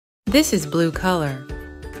This is blue color.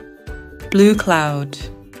 Blue cloud.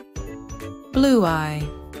 Blue eye.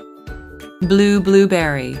 Blue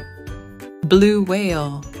blueberry. Blue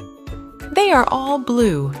whale. They are all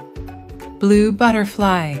blue. Blue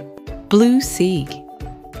butterfly. Blue sea.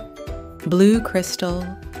 Blue crystal.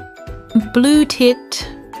 Blue tit.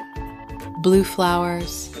 Blue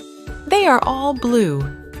flowers. They are all blue.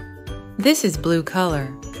 This is blue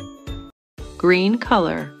color. Green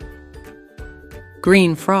color.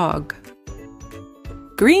 Green frog.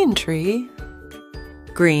 Green tree.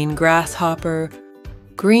 Green grasshopper.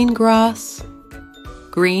 Green grass.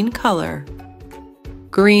 Green color.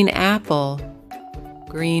 Green apple.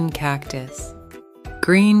 Green cactus.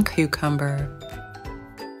 Green cucumber.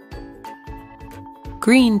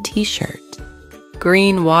 Green t-shirt.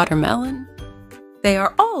 Green watermelon. They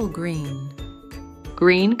are all green.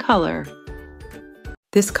 Green color.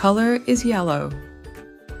 This color is yellow.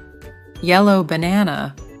 Yellow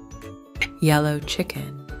banana. Yellow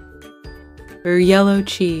chicken. Or yellow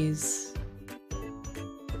cheese.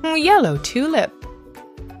 Yellow tulip.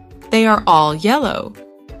 They are all yellow.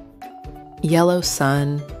 Yellow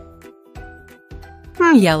sun.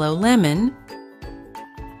 Yellow lemon.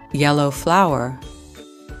 Yellow flower.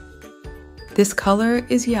 This color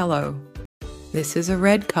is yellow. This is a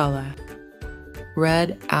red color.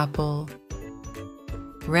 Red apple.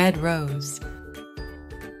 Red rose.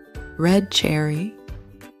 Red cherry.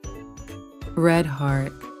 Red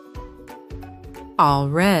heart. All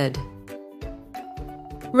red.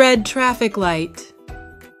 Red traffic light.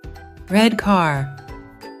 Red car.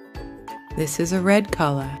 This is a red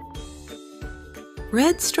color.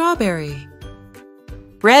 Red strawberry.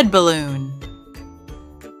 Red balloon.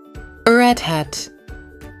 Red hat.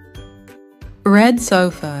 Red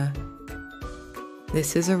sofa.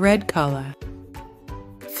 This is a red color.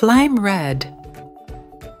 Flame red.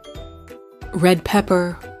 Red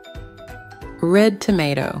pepper. Red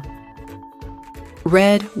tomato.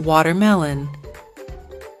 Red watermelon.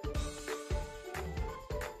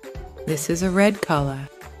 This is a red color.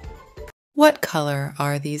 What color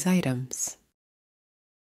are these items?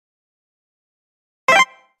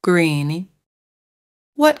 Green.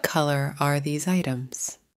 What color are these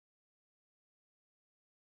items?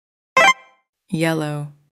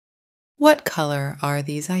 Yellow. What color are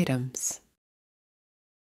these items?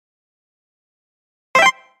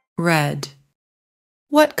 Red.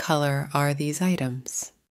 What color are these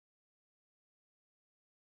items?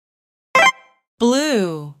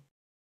 Blue.